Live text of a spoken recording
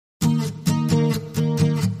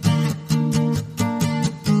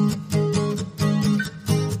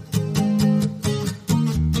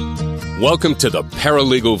Welcome to the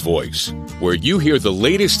Paralegal Voice, where you hear the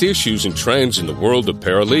latest issues and trends in the world of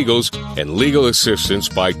paralegals and legal assistance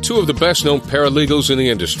by two of the best-known paralegals in the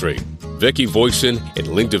industry, Vicki Voisin and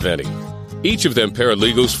Lynne DeVenny. Each of them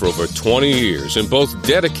paralegals for over 20 years and both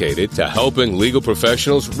dedicated to helping legal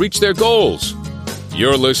professionals reach their goals.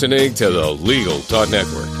 You're listening to the Legal Talk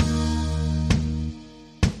Network.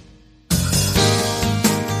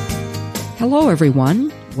 Hello,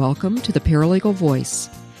 everyone. Welcome to the Paralegal Voice.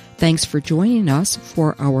 Thanks for joining us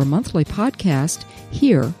for our monthly podcast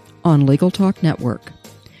here on Legal Talk Network.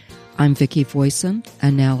 I'm Vicki Voisin,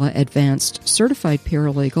 a NALA Advanced Certified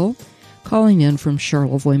Paralegal, calling in from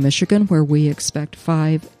Charlevoix, Michigan, where we expect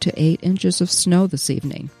 5 to 8 inches of snow this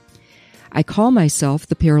evening. I call myself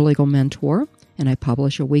the Paralegal Mentor, and I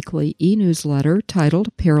publish a weekly e-newsletter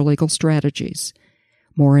titled Paralegal Strategies.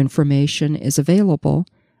 More information is available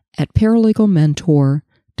at paralegalmentor.com.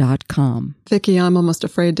 Vicki, I'm almost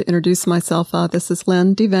afraid to introduce myself. This is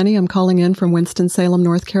Lynne DeVenny. I'm calling in from Winston-Salem,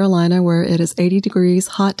 North Carolina, where it is 80 degrees,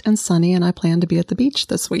 hot and sunny, and I plan to be at the beach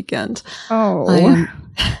this weekend. Oh.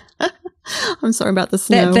 I'm sorry about the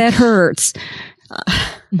snow. That hurts.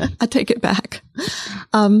 I take it back.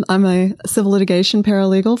 I'm a civil litigation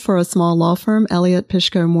paralegal for a small law firm, Elliott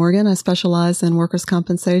Pishko Morgan. I specialize in workers'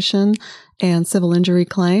 compensation and civil injury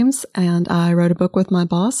claims, and I wrote a book with my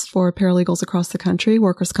boss for paralegals across the country,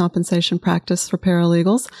 Workers' Compensation Practice for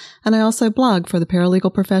Paralegals, and I also blog for the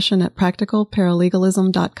paralegal profession at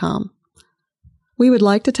practicalparalegalism.com. We would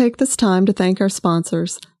like to take this time to thank our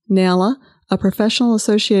sponsors, NALA, a professional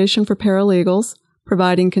association for paralegals,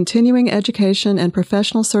 providing continuing education and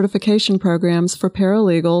professional certification programs for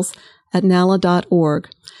paralegals at nala.org,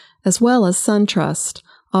 as well as SunTrust,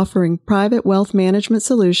 offering private wealth management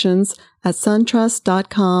solutions at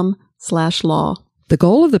suntrust.com/law. The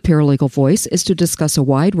goal of the Paralegal Voice is to discuss a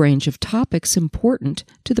wide range of topics important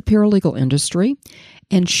to the paralegal industry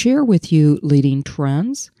and share with you leading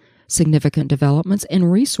trends, significant developments,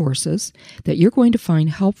 and resources that you're going to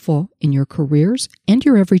find helpful in your careers and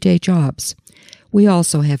your everyday jobs. We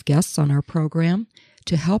also have guests on our program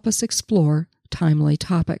to help us explore timely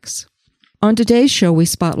topics. On today's show, we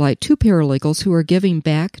spotlight two paralegals who are giving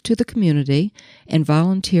back to the community and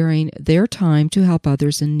volunteering their time to help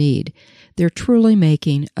others in need. They're truly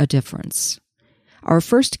making a difference. Our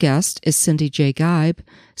first guest is Cindy J. Geib.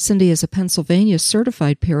 Cindy is a Pennsylvania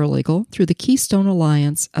certified paralegal through the Keystone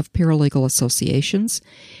Alliance of Paralegal Associations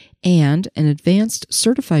and an advanced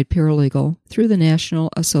certified paralegal through the National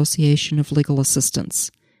Association of Legal Assistants.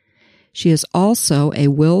 She is also a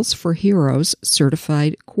Wills for Heroes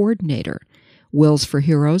certified coordinator. Wills for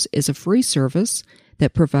Heroes is a free service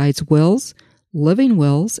that provides wills, living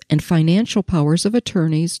wills, and financial powers of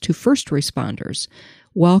attorneys to first responders.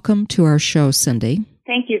 Welcome to our show, Cindy.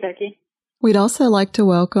 Thank you, Vicki. We'd also like to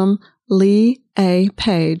welcome Lee A.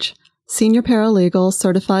 Paige, Senior Paralegal,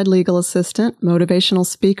 Certified Legal Assistant, Motivational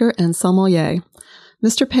Speaker, and Sommelier.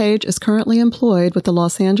 Mr. Paige is currently employed with the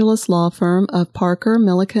Los Angeles law firm of Parker,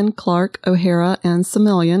 Milliken, Clark, O'Hara, and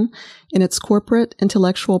Samuelian in its corporate,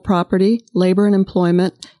 intellectual property, labor and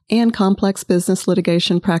employment, and complex business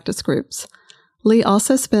litigation practice groups. Lee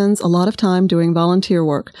also spends a lot of time doing volunteer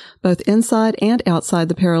work, both inside and outside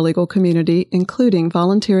the paralegal community, including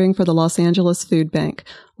volunteering for the Los Angeles Food Bank.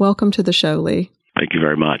 Welcome to the show, Lee. Thank you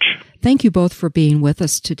very much. Thank you both for being with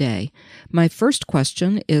us today. My first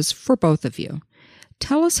question is for both of you.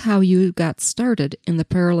 Tell us how you got started in the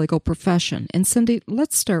paralegal profession. And Cindy,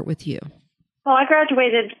 let's start with you. Well, I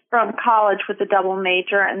graduated from college with a double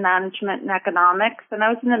major in management and economics, and I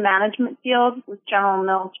was in the management field with General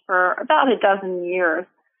Mills for about a dozen years.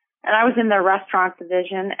 And I was in their restaurant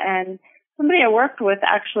division, and somebody I worked with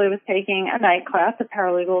actually was taking a night class, a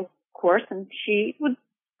paralegal course, and she would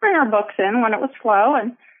bring her books in when it was slow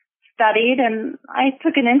and studied, and I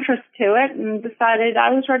took an interest to it and decided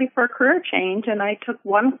I was ready for a career change, and I took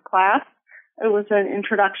one class. It was an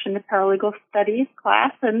Introduction to Paralegal Studies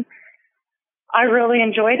class, and I really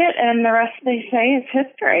enjoyed it, and the rest, they say, is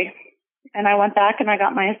history. And I went back and I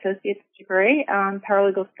got my associate's degree,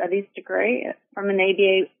 paralegal studies degree from an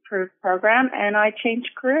ABA-approved program, and I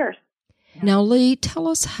changed careers. Now, Lee, tell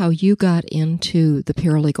us how you got into the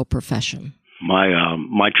paralegal profession.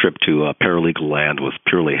 My trip to paralegal land was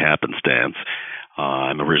purely happenstance.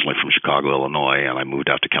 I'm originally from Chicago, Illinois, and I moved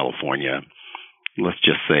out to California, let's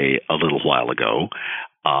just say a little while ago.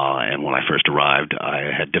 And when I first arrived,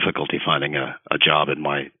 I had difficulty finding a job in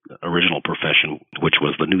my original profession, which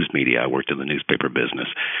was the news media. I worked in the newspaper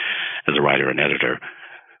business as a writer and editor.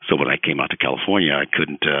 So when I came out to California, I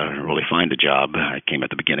couldn't really find a job. I came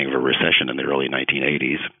at the beginning of a recession in the early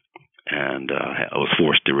 1980s. and I was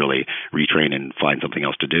forced to really retrain and find something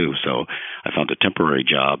else to do. So I found a temporary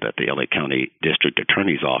job at the LA County District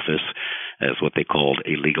Attorney's Office as what they called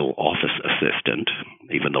a legal office assistant,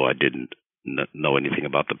 even though I didn't know anything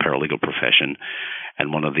about the paralegal profession.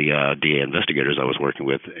 And one of the DA investigators I was working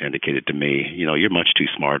with indicated to me, you're much too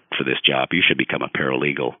smart for this job. You should become a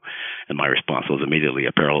paralegal. And my response was immediately,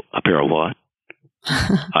 a para what?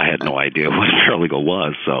 I had no idea what a paralegal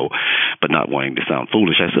was, but not wanting to sound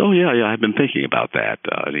foolish, I said, oh, yeah, I've been thinking about that.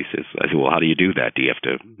 And I said, well, how do you do that? Do you have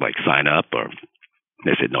to, sign up? Or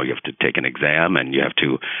they said, no, you have to take an exam and you have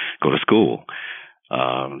to go to school.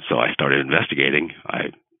 So I started investigating. I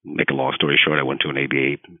make a long story short, I went to an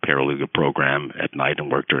ABA paralegal program at night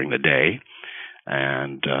and worked during the day,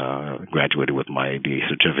 and graduated with my ABA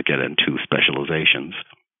certificate and 2 specializations.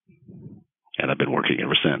 And I've been working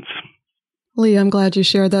ever since. Lee, I'm glad you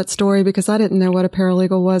shared that story because I didn't know what a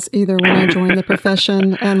paralegal was either when I joined the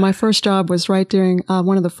profession. And my first job was right during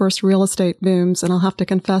one of the first real estate booms. And I'll have to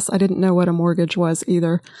confess, I didn't know what a mortgage was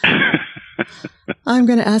either. I'm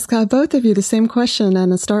going to ask both of you the same question,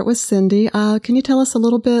 and I'll start with Cindy. Can you tell us a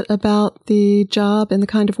little bit about the job and the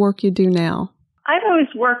kind of work you do now? I've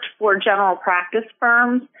always worked for general practice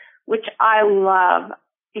firms, which I love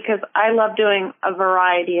because I love doing a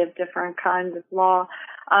variety of different kinds of law.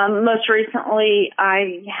 Most recently,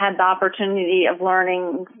 I had the opportunity of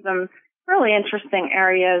learning some really interesting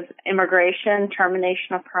areas: immigration,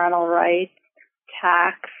 termination of parental rights,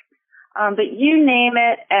 tax, but you name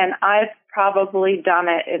it, and I've probably done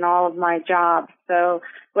it in all of my jobs. So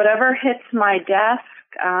whatever hits my desk,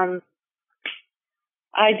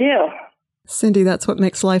 I do. Cindy, that's what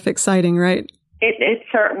makes life exciting, right? It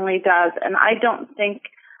certainly does. And I don't think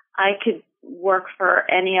I could work for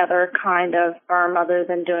any other kind of firm other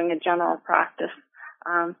than doing a general practice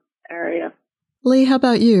area. Lee, how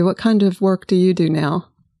about you? What kind of work do you do now?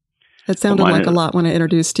 It sounded like a lot when I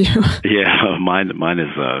introduced you. Yeah, mine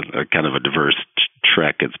is a kind of a diverse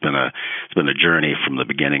trek. It's been a journey from the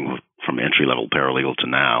beginning, from entry level paralegal to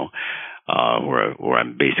now, where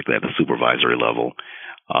I'm basically at the supervisory level.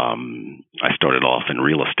 I started off in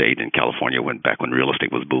real estate in California, went back when real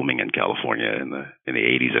estate was booming in California in the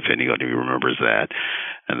 80s, if anybody remembers that.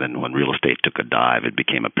 And then when real estate took a dive, it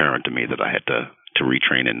became apparent to me that I had to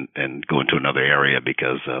retrain and go into another area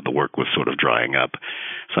because the work was sort of drying up.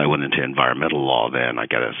 So I went into environmental law then. I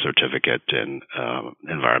got a certificate in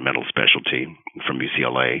environmental specialty from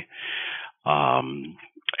UCLA.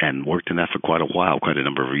 And worked in that for quite a while, quite a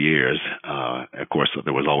number of years. Of course,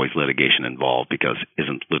 there was always litigation involved because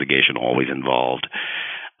isn't litigation always involved?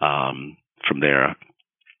 From there,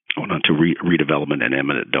 I went on to redevelopment and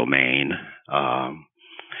eminent domain.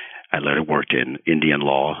 I later worked in Indian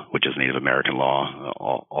law, which is Native American law,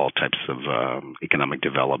 all types of economic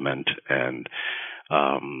development and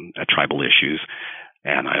tribal issues.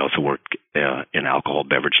 And I also worked in alcohol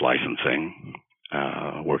beverage licensing.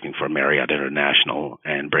 Working for Marriott International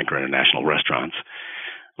and Brinker International restaurants,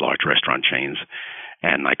 large restaurant chains.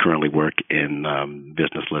 And I currently work in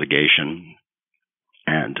business litigation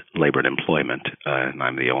and labor and employment. And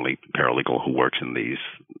I'm the only paralegal who works in these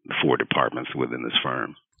 4 departments within this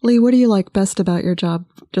firm. Lee, what do you like best about your job,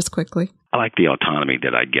 just quickly? I like the autonomy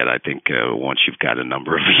that I get. I think once you've got a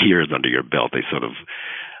number of years under your belt, they sort of,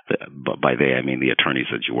 by they I mean the attorneys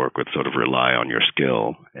that you work with, sort of rely on your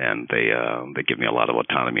skill, and they give me a lot of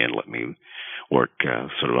autonomy and let me work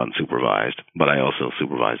sort of unsupervised. But I also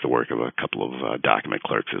supervise the work of a couple of document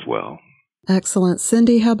clerks as well. Excellent.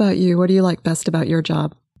 Cindy, how about you? What do you like best about your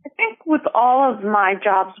job? I think with all of my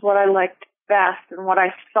jobs, what I liked best and what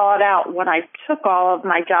I sought out when I took all of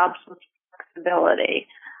my jobs was flexibility.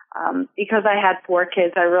 Because I had 4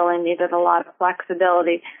 kids, I really needed a lot of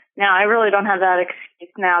flexibility. Now, I really don't have that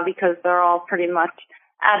excuse now because they're all pretty much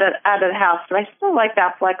out of the house. But I still like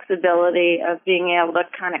that flexibility of being able to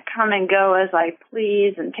kind of come and go as I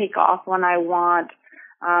please and take off when I want.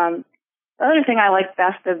 The other thing I like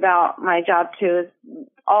best about my job, too, is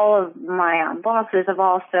all of my bosses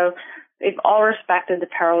they've all respected the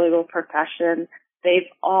paralegal profession. They've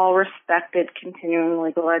all respected continuing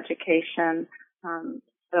legal education.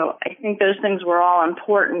 So I think those things were all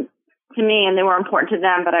important to me, and they were important to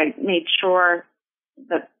them, but I made sure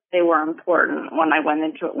that they were important when I went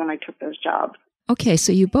into it, when I took those jobs. Okay,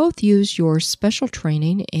 so you both use your special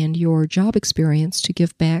training and your job experience to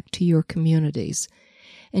give back to your communities.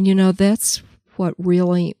 And that's what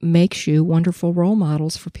really makes you wonderful role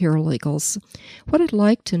models for paralegals. What I'd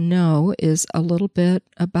like to know is a little bit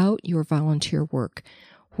about your volunteer work.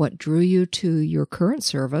 What drew you to your current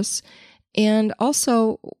service? And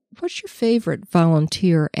also, what's your favorite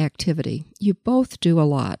volunteer activity? You both do a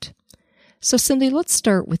lot. So, Cindy, let's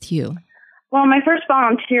start with you. Well, my first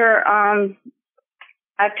volunteer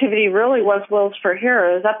activity really was Wills for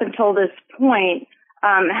Heroes. Up until this point,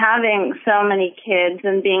 having so many kids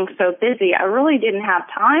and being so busy, I really didn't have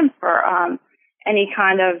time for any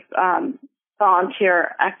kind of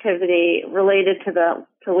volunteer activity related to the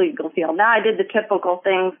legal field. Now, I did the typical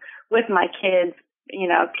things with my kids, you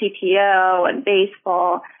know, PTO and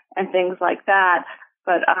baseball and things like that.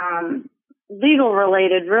 But legal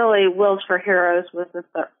related, really, Wills for Heroes was the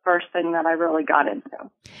first thing that I really got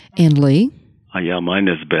into. And Lee? Yeah, mine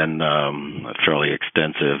has been fairly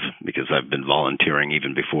extensive because I've been volunteering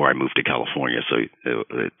even before I moved to California, so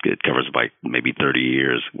it covers about maybe 30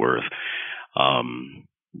 years worth.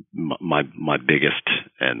 My biggest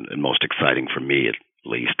and most exciting for me, at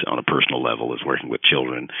least on a personal level, is working with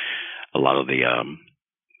children. A lot of the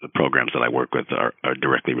programs that I work with are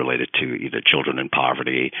directly related to either children in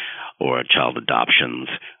poverty or child adoptions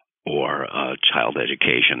or child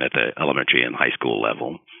education at the elementary and high school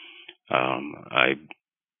level. I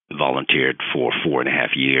volunteered for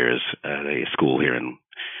 4.5 years at a school here in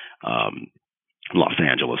Los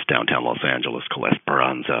Angeles, downtown Los Angeles, called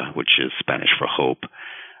Esperanza, which is Spanish for hope.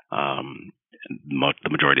 The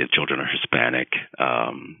majority of the children are Hispanic,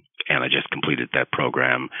 and I just completed that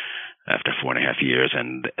program after 4.5 years,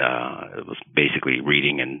 and it was basically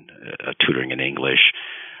reading and tutoring in English.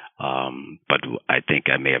 But I think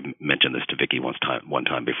I may have mentioned this to Vicki one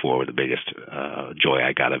time before. The biggest joy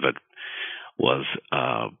I got of it was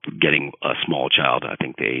getting a small child, I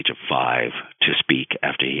think the age of 5, to speak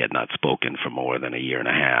after he had not spoken for more than a year and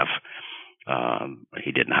a half.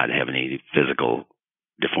 He did not have any physical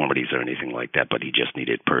deformities or anything like that, but he just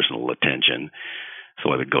needed personal attention.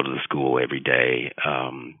 So I would go to the school every day,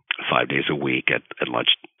 5 days a week at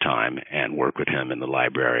lunchtime, and work with him in the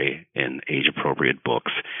library in age-appropriate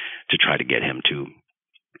books to try to get him to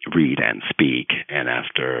read and speak. And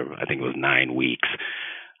after, I think it was 9 weeks,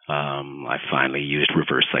 I finally used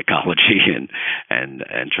reverse psychology and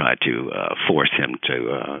tried to force him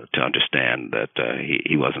to understand that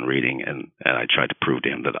he wasn't reading, and I tried to prove to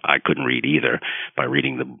him that I couldn't read either by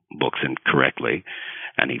reading the books incorrectly.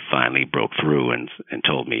 And he finally broke through and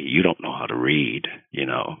told me, "You don't know how to read, you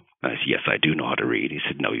know." And I said, "Yes, I do know how to read." He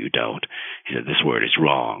said, "No, you don't." He said, "This word is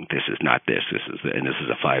wrong. This is not this. And this is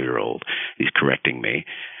a 5-year-old. He's correcting me."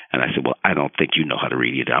 And I said, "Well, I don't think you know how to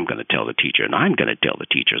read either. I'm going to tell the teacher." And I'm going to tell the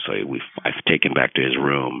teacher. So I've taken him back to his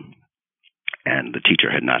room, and the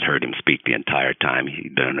teacher had not heard him speak the entire time.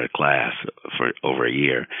 He'd been in a class for over a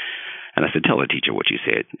year. And I said, "Tell the teacher what you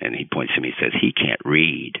said." And he points to me and says, "He can't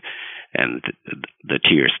read." And the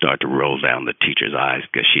tears start to roll down the teacher's eyes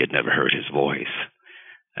because she had never heard his voice.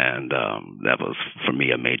 And that was, for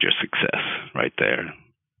me, a major success right there.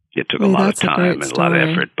 It took a lot of time and a lot of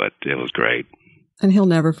effort, but it was great. And he'll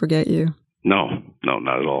never forget you. No,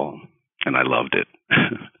 not at all. And I loved it.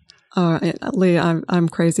 Lee, I'm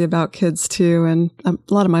crazy about kids too, and a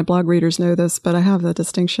lot of my blog readers know this, but I have the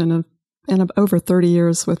distinction of over 30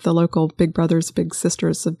 years with the local Big Brothers, Big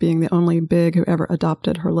Sisters of being the only big who ever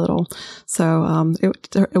adopted her little. So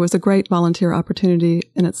it was a great volunteer opportunity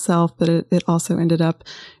in itself, but it also ended up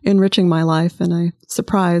enriching my life in a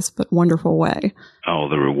surprise but wonderful way. Oh,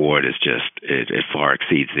 the reward is just, it far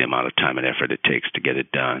exceeds the amount of time and effort it takes to get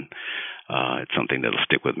it done. It's something that'll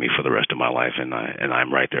stick with me for the rest of my life, and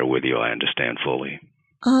I'm right there with you. I understand fully.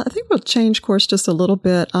 I think we'll change course just a little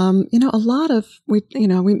bit.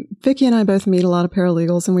 Vicki and I both meet a lot of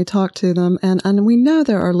paralegals, and we talk to them, and we know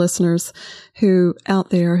there are listeners who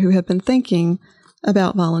out there who have been thinking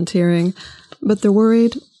about volunteering, but they're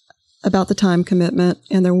worried about the time commitment,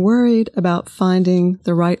 and they're worried about finding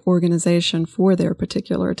the right organization for their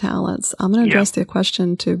particular talents. I'm going to address the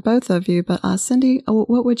question to both of you, but Cindy,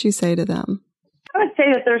 what would you say to them? I would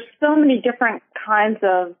say that there's so many different kinds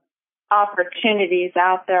of opportunities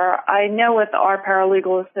out there. I know with our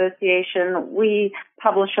Paralegal Association, we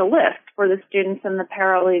publish a list for the students and the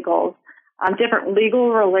paralegals on different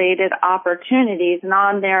legal-related opportunities, and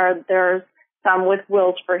on there's some with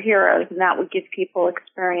Wills for Heroes, and that would give people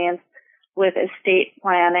experience with estate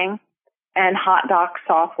planning and hot doc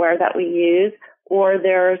software that we use, or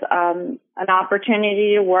there's an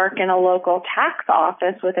opportunity to work in a local tax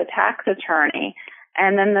office with a tax attorney.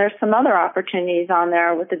 And then there's some other opportunities on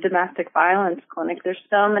there with the domestic violence clinic. There's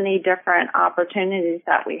so many different opportunities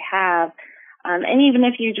that we have. And even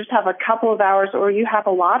if you just have a couple of hours or you have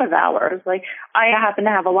a lot of hours, like I happen to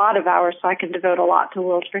have a lot of hours, so I can devote a lot to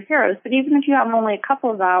Wills for Heroes. But even if you have only a couple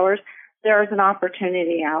of hours, there's an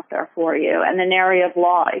opportunity out there for you in an area of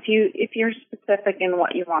law if you're specific in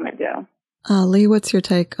what you want to do. Lee, what's your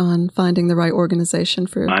take on finding the right organization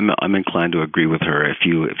for? I'm inclined to agree with her. If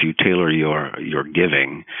you tailor your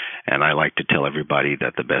giving, and I like to tell everybody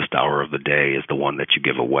that the best hour of the day is the one that you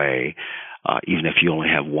give away. Even if you only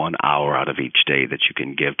have 1 hour out of each day that you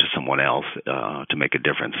can give to someone else to make a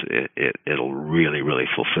difference, it'll really, really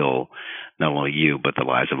fulfill not only you but the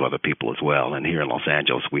lives of other people as well. And here in Los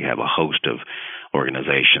Angeles, we have a host of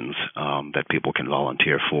organizations that people can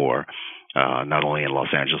volunteer for. Not only in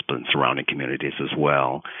Los Angeles, but in surrounding communities as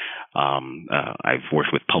well. I've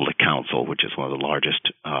worked with Public Counsel, which is one of the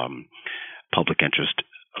largest public interest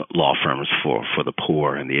law firms for the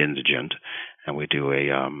poor and the indigent, and we do a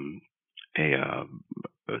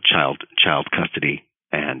child custody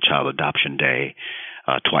and child adoption day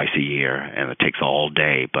twice a year, and it takes all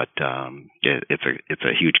day, but it's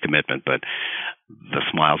a huge commitment. But the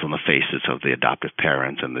smiles on the faces of the adoptive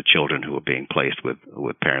parents and the children who are being placed with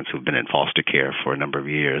parents who've been in foster care for a number of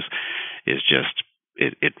years is just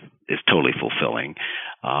it is totally fulfilling.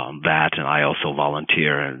 That, and I also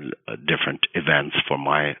volunteer in different events for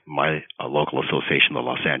my local association, the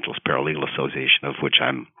Los Angeles Paralegal Association, of which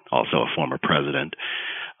I'm also a former president.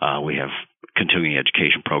 We have continuing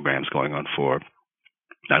education programs going on for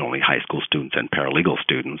not only high school students and paralegal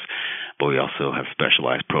students, but we also have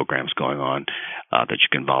specialized programs going on that you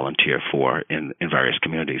can volunteer for in various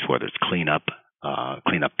communities, whether it's cleanup,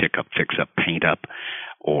 pickup, fix up, paint up,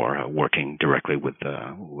 or working directly with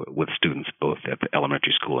students both at the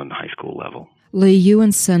elementary school and the high school level. Lee, you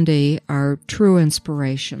and Cindy are true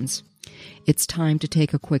inspirations. It's time to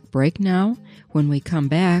take a quick break now. When we come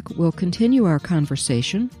back, we'll continue our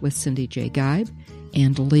conversation with Cindy J. Geib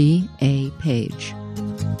and Lee A. Paige.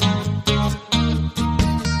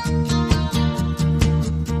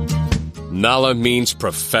 NALA means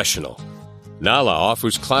professional. NALA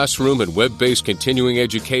offers classroom and web-based continuing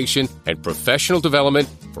education and professional development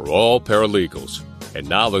for all paralegals. And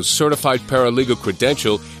NALA's certified paralegal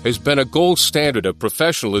credential has been a gold standard of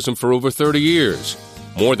professionalism for over 30 years.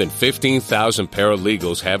 More than 15,000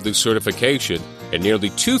 paralegals have this certification, and nearly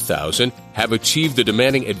 2,000 have achieved the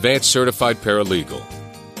demanding advanced certified paralegal.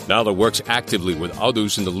 NALA works actively with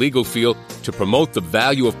others in the legal field to promote the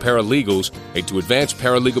value of paralegals and to advance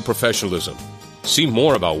paralegal professionalism. See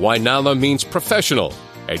more about why NALA means professional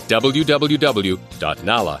at www.nala.org.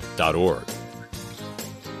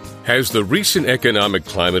 Has the recent economic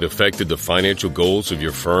climate affected the financial goals of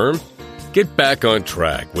your firm? Get back on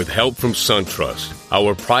track with help from SunTrust.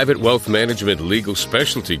 Our private wealth management legal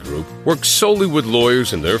specialty group works solely with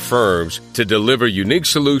lawyers and their firms to deliver unique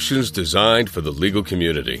solutions designed for the legal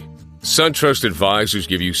community. SunTrust advisors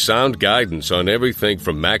give you sound guidance on everything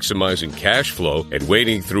from maximizing cash flow and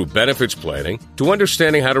wading through benefits planning to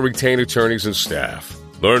understanding how to retain attorneys and staff.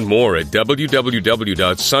 Learn more at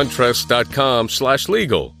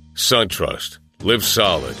www.suntrust.com/legal. SunTrust. Live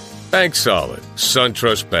solid. Bank solid.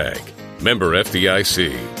 SunTrust Bank. Member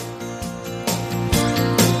FDIC.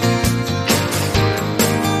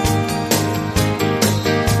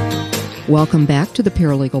 Welcome back to the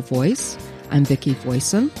Paralegal Voice. I'm Vicki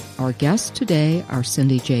Voisin. Our guests today are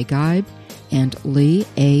Cindy J. Geib and Lee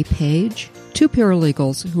A. Paige, two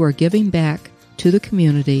paralegals who are giving back to the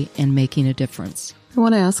community and making a difference. I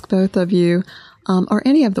want to ask both of you, are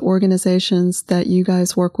any of the organizations that you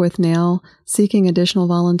guys work with now seeking additional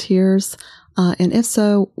volunteers? And if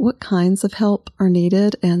so, what kinds of help are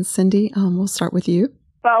needed? And Cindy, we'll start with you.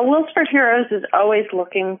 Well, Wills for Heroes is always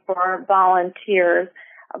looking for volunteers.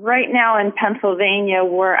 Right now in Pennsylvania,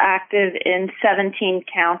 we're active in 17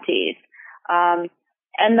 counties, and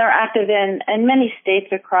they're active in many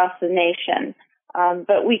states across the nation.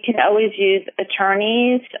 But we can always use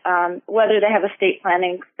attorneys, whether they have a state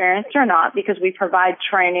planning experience or not, because we provide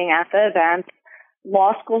training at the event.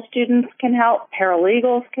 Law school students can help.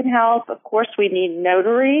 Paralegals can help. Of course, we need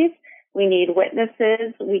notaries. We need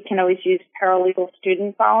witnesses. We can always use paralegal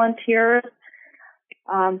student volunteers.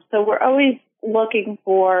 So we're always looking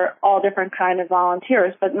for all different kinds of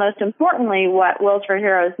volunteers. But most importantly, what Wills for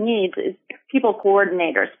Heroes needs is people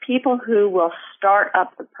coordinators, people who will start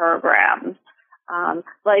up the programs,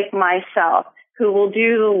 like myself, who will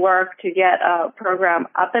do the work to get a program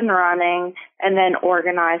up and running and then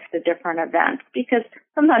organize the different events. Because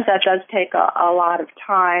sometimes that does take a lot of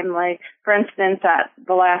time. Like, for instance, at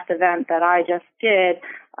the last event that I just did,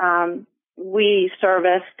 we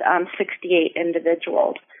serviced 68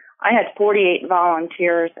 individuals. I had 48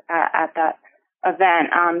 volunteers at that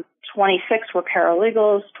event. 26 were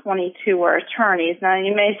paralegals, 22 were attorneys. Now,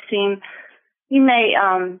 you may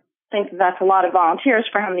think that's a lot of volunteers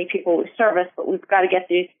for how many people we service, but we've got to get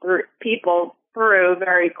these people through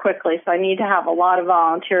very quickly, so I need to have a lot of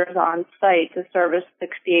volunteers on site to service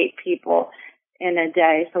 68 people in a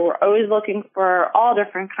day. So we're always looking for all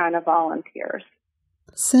different kind of volunteers.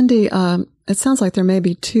 Cindy, it sounds like there may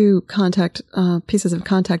be two pieces of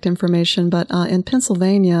contact information, but in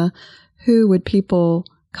Pennsylvania, who would people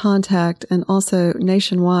contact, and also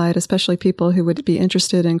nationwide, especially people who would be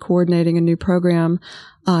interested in coordinating a new program,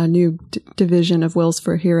 new division of Wills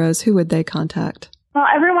for Heroes, who would they contact? Well,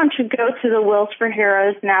 everyone should go to the Wills for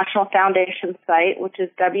Heroes National Foundation site, which is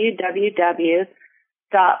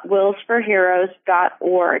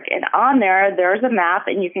www.willsforheroes.org. And on there's a map,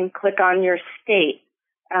 and you can click on your state.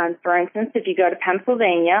 For instance, if you go to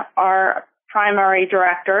Pennsylvania, our primary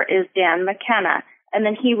director is Dan McKenna, and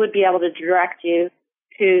then he would be able to direct you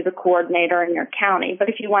to the coordinator in your county. But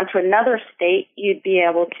if you went to another state, you'd be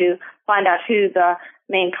able to find out who the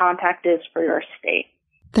main contact is for your state.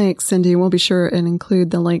 Thanks, Cindy. We'll be sure and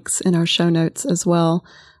include the links in our show notes as well.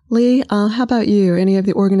 Lee, how about you? Any of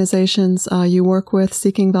the organizations you work with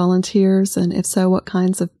seeking volunteers? And if so, what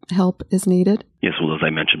kinds of help is needed? Yes, well, as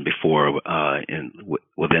I mentioned before,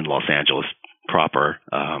 within Los Angeles proper,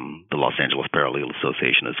 the Los Angeles Paralegal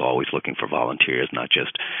Association is always looking for volunteers, not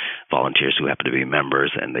just volunteers who happen to be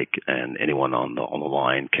members, and anyone on the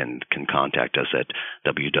line can contact us at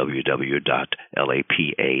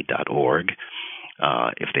www.lapa.org.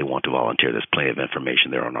 If they want to volunteer, there's plenty of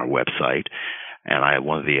information there on our website. And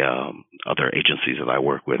one of the other agencies that I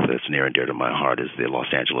work with that's near and dear to my heart is the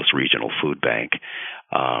Los Angeles Regional Food Bank.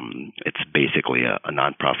 It's basically a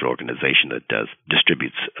nonprofit organization that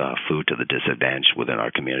distributes food to the disadvantaged within our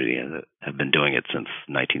community, and have been doing it since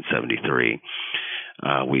 1973.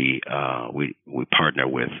 We partner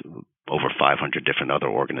with over 500 different other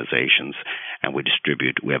organizations, and we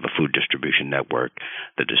have a food distribution network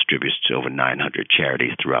that distributes to over 900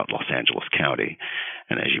 charities throughout Los Angeles County.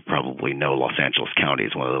 And as you probably know, Los Angeles County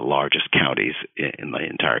is one of the largest counties in the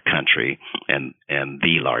entire country, and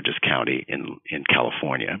the largest county in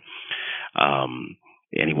California.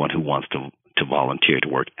 Anyone who wants to volunteer to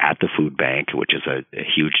work at the food bank, which is a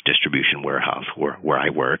huge distribution warehouse where I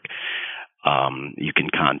work, you can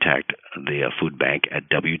contact the food bank at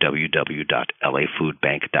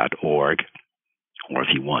www.lafoodbank.org, or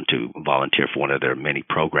if you want to volunteer for one of their many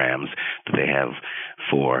programs that they have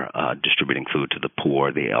for distributing food to the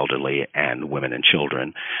poor, the elderly, and women and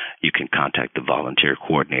children, you can contact the volunteer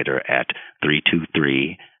coordinator at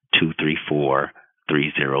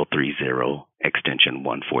 323-234-3030, extension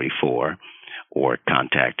 144, or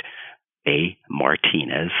contact A.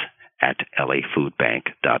 Martinez at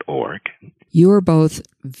lafoodbank.org. You are both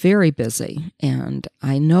very busy, and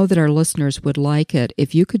I know that our listeners would like it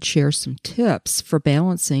if you could share some tips for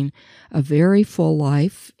balancing a very full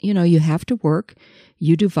life. You know, you have to work,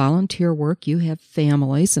 you do volunteer work, you have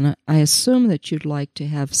families, and I assume that you'd like to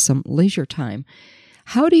have some leisure time.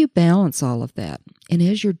 How do you balance all of that? And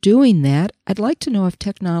as you're doing that, I'd like to know if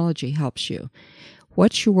technology helps you.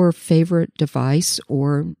 What's your favorite device,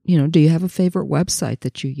 or, do you have a favorite website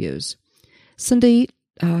that you use? Cindy,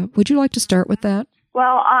 would you like to start with that?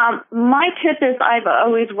 Well, my tip is I've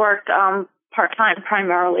always worked part-time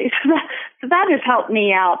primarily, so that has helped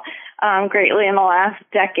me out greatly in the last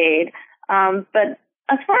decade. But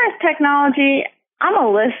as far as technology, I'm a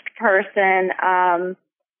list person,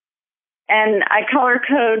 and I color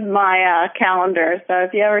code my calendar. So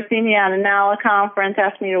if you ever see me at an ALA conference,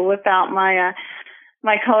 ask me to whip out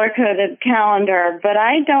my color-coded calendar, but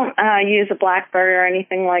I don't use a BlackBerry or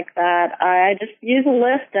anything like that. I just use a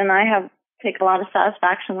list, and I take a lot of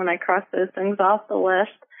satisfaction when I cross those things off the list.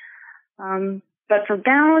 But for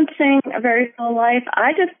balancing a very full life,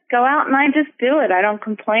 I just go out and I just do it. I don't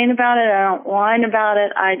complain about it. I don't whine about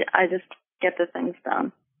it. I just get the things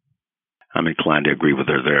done. I'm inclined to agree with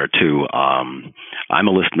her there, too. I'm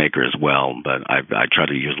a list maker as well, but I try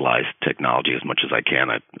to utilize technology as much as I can.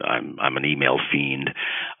 I'm an email fiend.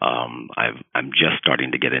 I'm just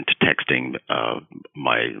starting to get into texting.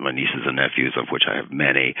 My nieces and nephews, of which I have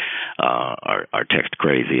many, are text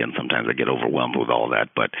crazy, and sometimes I get overwhelmed with all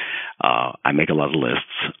that. But I make a lot of lists.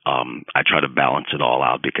 I try to balance it all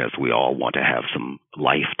out because we all want to have some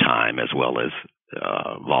life time as well as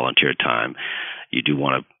volunteer time. You do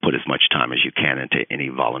want to put as much time as you can into any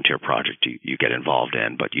volunteer project you get involved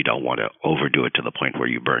in, but you don't want to overdo it to the point where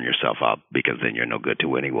you burn yourself out, because then you're no good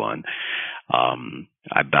to anyone.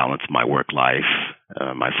 I balance my work life,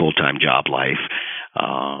 my full-time job life.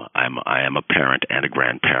 I am a parent and a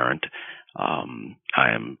grandparent. I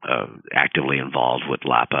am actively involved with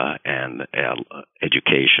LAPA and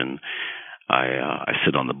education. I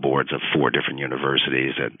sit on the boards of 4 different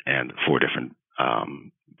universities and 4 different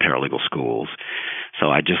paralegal schools. So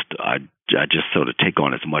I just sort of take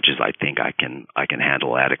on as much as I think I can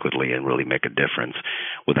handle adequately and really make a difference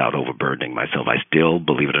without overburdening myself. I still,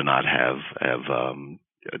 believe it or not, have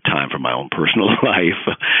time for my own personal life,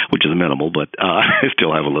 which is minimal, but I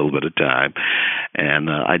still have a little bit of time. And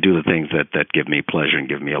I do the things that give me pleasure and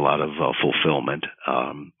give me a lot of fulfillment.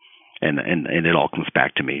 And it all comes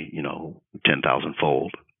back to me,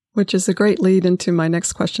 10,000-fold. Which is a great lead into my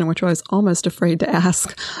next question, which I was almost afraid to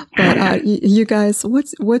ask. But you guys,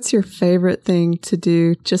 what's your favorite thing to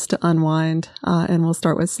do just to unwind? And we'll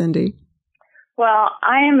start with Cindy. Well,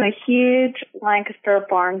 I am a huge Lancaster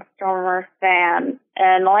Barnstormers fan,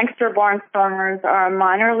 and the Lancaster Barnstormers are a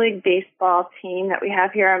minor league baseball team that we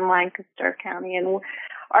have here in Lancaster County, and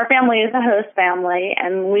our family is a host family,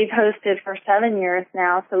 and we've hosted for 7 years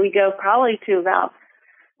now, so we go probably to about,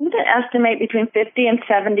 I'm going to estimate between 50 and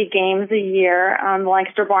 70 games a year. The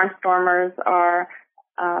Lancaster Barnstormers are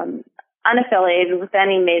unaffiliated with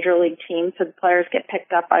any major league team, so the players get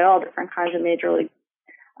picked up by all different kinds of major league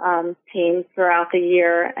teams throughout the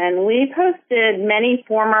year. And we've hosted many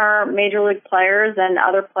former major league players and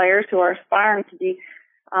other players who are aspiring to be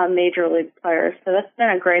major league players. So that's been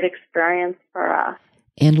a great experience for us.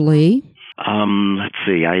 And Lee? Let's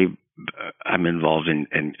see. I'm involved in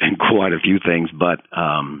quite a few things, but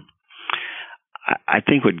I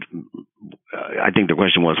think the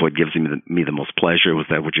question was what gives me the most pleasure. Was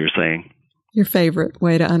that what you're saying? Your favorite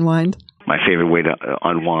way to unwind? My favorite way to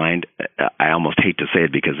unwind, I almost hate to say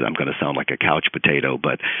it because I'm going to sound like a couch potato,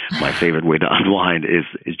 but my favorite way to unwind is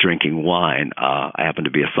drinking wine. I happen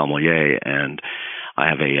to be a sommelier, and I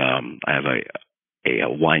have a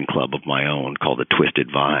wine club of my own called the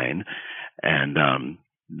Twisted Vine, and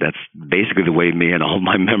that's basically the way me and all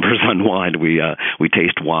my members unwind. We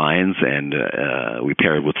taste wines and we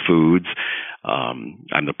pair it with foods.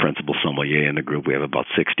 I'm the principal sommelier in the group. We have about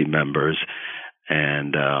 60 members,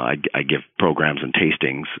 and I give programs and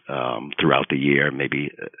tastings throughout the year,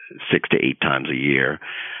 maybe 6 to 8 times a year.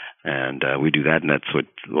 And we do that, and that's what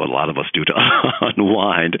a lot of us do to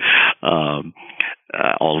unwind.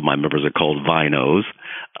 All of my members are called vinos,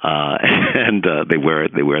 and they wear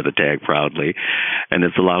the tag proudly, and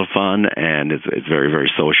it's a lot of fun, and it's very,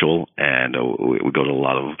 very social. And we go to a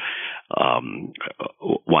lot of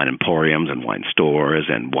wine emporiums and wine stores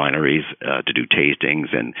and wineries to do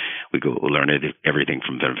tastings, and we learn everything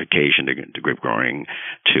from vinification to grape growing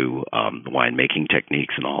to winemaking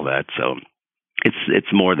techniques and all that. So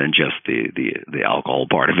it's more than just the alcohol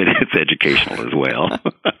part of it. It's educational as well.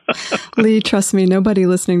 Lee, trust me, nobody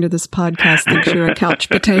listening to this podcast thinks you're a couch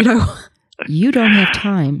potato. You don't have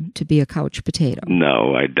time to be a couch potato.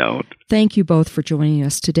 No, I don't. Thank you both for joining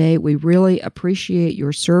us today. We really appreciate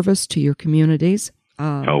your service to your communities.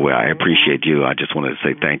 I appreciate you. I just wanted to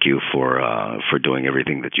say thank you for doing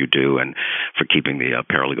everything that you do and for keeping the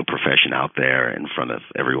paralegal profession out there in front of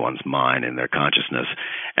everyone's mind and their consciousness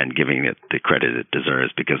and giving it the credit it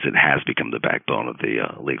deserves, because it has become the backbone of the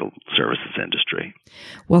legal services industry.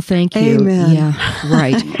 Well, thank you. Amen. Yeah,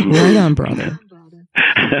 right. Right on, brother.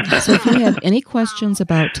 So if you have any questions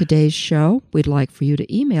about today's show, we'd like for you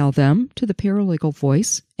to email them to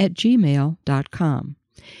theparalegalvoice@gmail.com.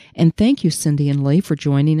 And thank you, Cindy and Lee, for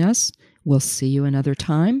joining us. We'll see you another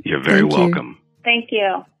time. You're very welcome. Thank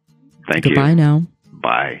you. Thank you. Goodbye now.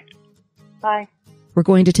 Bye. Bye. We're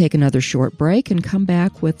going to take another short break and come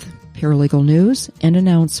back with paralegal news and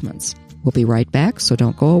announcements. We'll be right back, so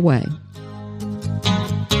don't go away.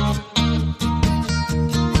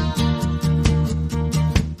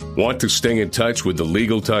 Want to stay in touch with the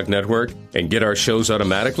Legal Talk Network and get our shows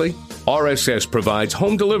automatically? RSS provides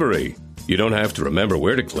home delivery. You don't have to remember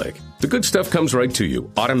where to click. The good stuff comes right to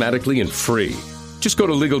you, automatically and free. Just go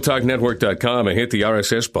to LegalTalkNetwork.com and hit the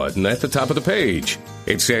RSS button at the top of the page.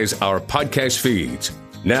 It says Our Podcast Feeds.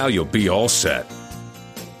 Now you'll be all set.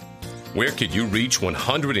 Where could you reach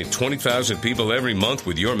 120,000 people every month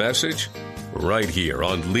with your message? Right here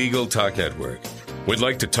on Legal Talk Network. We'd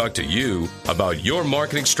like to talk to you about your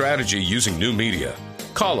marketing strategy using new media.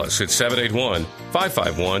 Call us at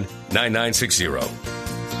 781-551-9960.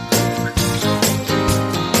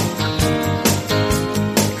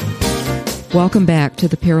 Welcome back to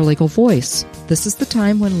the Paralegal Voice. This is the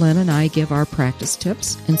time when Lynn and I give our practice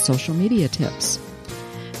tips and social media tips.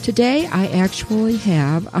 Today, I actually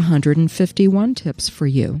have 151 tips for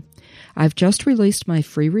you. I've just released my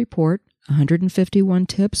free report, 151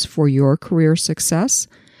 Tips for Your Career Success,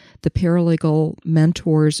 the Paralegal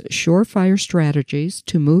Mentor's Surefire Strategies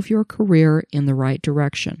to Move Your Career in the Right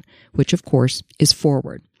Direction, which, of course, is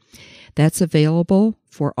forward. That's available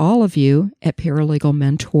for all of you at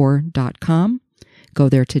paralegalmentor.com. Go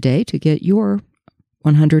there today to get your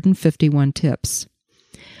 151 tips.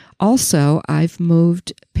 Also, I've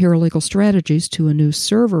moved Paralegal Strategies to a new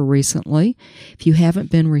server recently. If you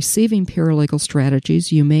haven't been receiving Paralegal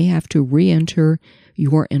Strategies, you may have to re-enter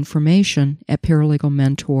your information at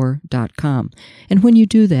paralegalmentor.com. And when you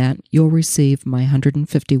do that, you'll receive my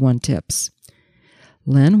 151 tips.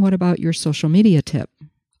 Lynn, what about your social media tip?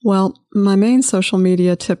 Well, my main social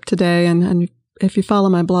media tip today, and if you follow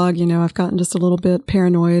my blog, you know I've gotten just a little bit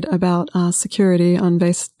paranoid about security on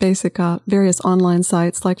basic various online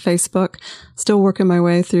sites like Facebook. Still working my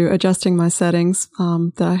way through adjusting my settings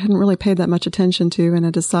that I hadn't really paid that much attention to, and I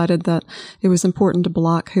decided that it was important to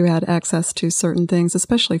block who had access to certain things,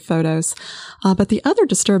 especially photos. But the other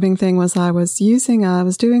disturbing thing was I was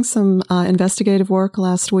doing some investigative work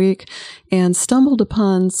last week and stumbled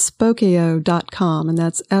upon Spokeo.com, and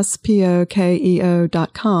that's Spokeo.com.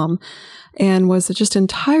 And was just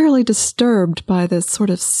entirely disturbed by this sort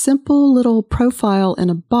of simple little profile in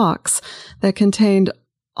a box that contained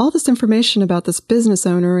all this information about this business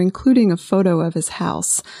owner, including a photo of his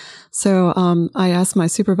house. So I asked my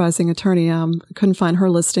supervising attorney, couldn't find her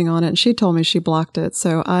listing on it, and she told me she blocked it.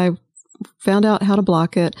 So I found out how to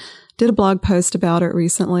block it, did a blog post about it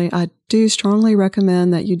recently. I do strongly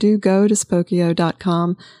recommend that you do go to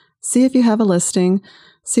Spokeo.com, see if you have a listing,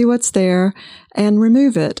 see what's there, and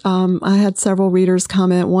remove it. I had several readers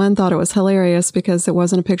comment. One thought it was hilarious because it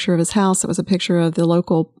wasn't a picture of his house. It was a picture of the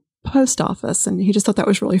local post office. And he just thought that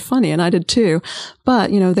was really funny. And I did too.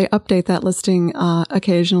 But, they update that listing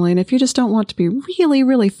occasionally. And if you just don't want to be really,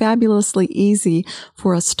 really fabulously easy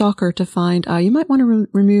for a stalker to find, you might want to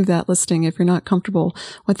remove that listing if you're not comfortable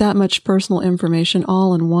with that much personal information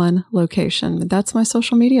all in one location. That's my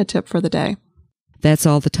social media tip for the day. That's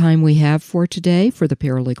all the time we have for today for the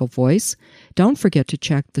Paralegal Voice. Don't forget to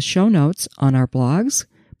check the show notes on our blogs,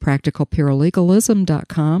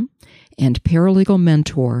 practicalparalegalism.com and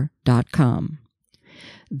paralegalmentor.com.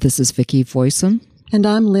 This is Vicki Voisin. And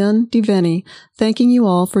I'm Lynne DeVenny, thanking you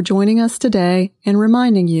all for joining us today and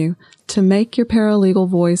reminding you to make your paralegal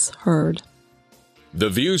voice heard. The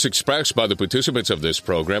views expressed by the participants of this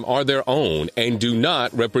program are their own and do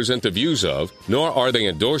not represent the views of, nor are they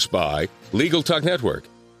endorsed by, Legal Talk Network,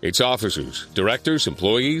 its officers, directors,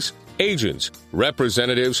 employees, agents,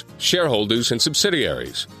 representatives, shareholders, and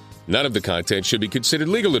subsidiaries. None of the content should be considered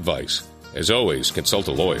legal advice. As always, consult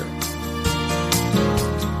a lawyer.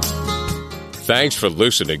 Thanks for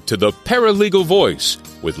listening to the Paralegal Voice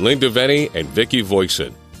with Lynne DeVenny and Vicki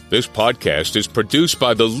Voisin. This podcast is produced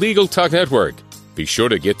by the Legal Talk Network. Be sure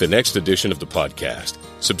to get the next edition of the podcast.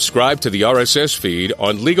 Subscribe to the RSS feed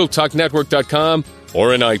on LegalTalkNetwork.com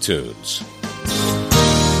or in iTunes.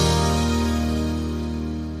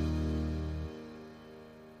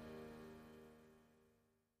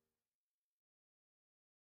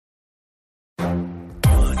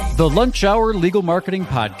 The Lunch Hour Legal Marketing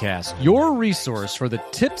Podcast, your resource for the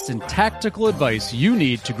tips and tactical advice you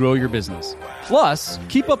need to grow your business. Plus,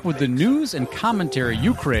 keep up with the news and commentary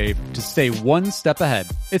you crave to stay one step ahead.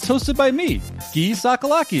 It's hosted by me, Guy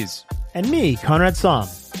Sakalakis. And me, Conrad Somm.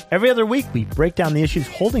 Every other week, we break down the issues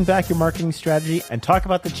holding back your marketing strategy and talk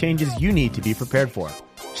about the changes you need to be prepared for.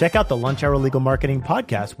 Check out the Lunch Hour Legal Marketing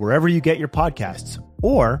Podcast wherever you get your podcasts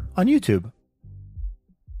or on YouTube.